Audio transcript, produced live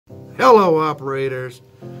Hello, operators.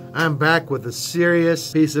 I'm back with a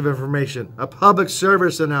serious piece of information, a public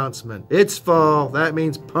service announcement. It's fall. That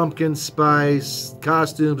means pumpkin spice,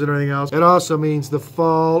 costumes, and everything else. It also means the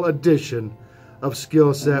fall edition of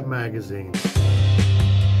SKILLSET Magazine.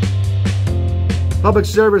 Public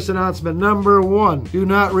service announcement number 1. Do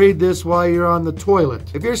not read this while you're on the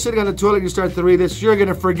toilet. If you're sitting on the toilet and you start to read this, you're going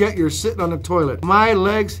to forget you're sitting on the toilet. My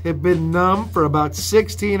legs have been numb for about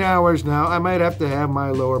 16 hours now. I might have to have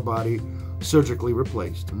my lower body surgically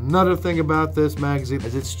replaced. Another thing about this magazine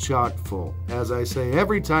is it's chock full. As I say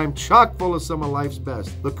every time, chock full of some of life's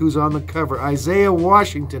best. Look who's on the cover. Isaiah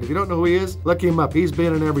Washington. If you don't know who he is, look him up. He's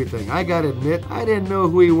been in everything. I gotta admit, I didn't know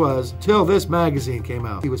who he was till this magazine came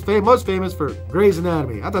out. He was most famous for Grey's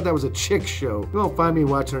Anatomy. I thought that was a chick show. You won't find me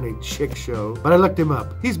watching any chick show, but I looked him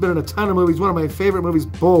up. He's been in a ton of movies. One of my favorite movies,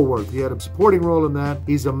 Bulworth. He had a supporting role in that.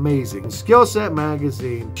 He's amazing. SKILLSET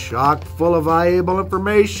Magazine, chock full of valuable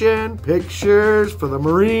information, pictures for the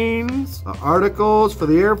Marines, articles for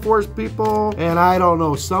the Air Force people, and I don't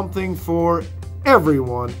know, something for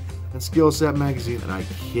everyone in SKILLSET Magazine. And I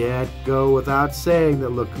can't go without saying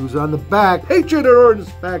that look who's on the back. Patriot Ordnance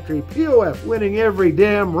Factory, POF, winning every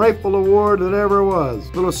damn rifle award that ever was.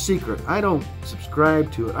 Little secret, I don't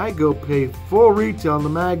subscribe to it. I go pay full retail in the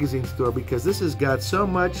magazine store because this has got so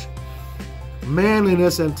much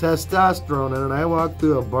manliness and testosterone in it. I walked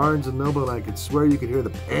through a Barnes & Noble and I could swear you could hear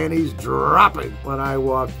the panties dropping when I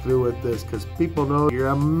walked through with this, because people know you're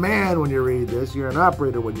a man when you read this, you're an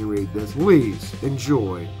operator when you read this. Please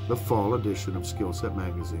enjoy the fall edition of SKILLSET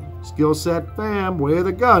Magazine. SKILLSET fam, way of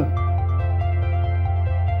the gun.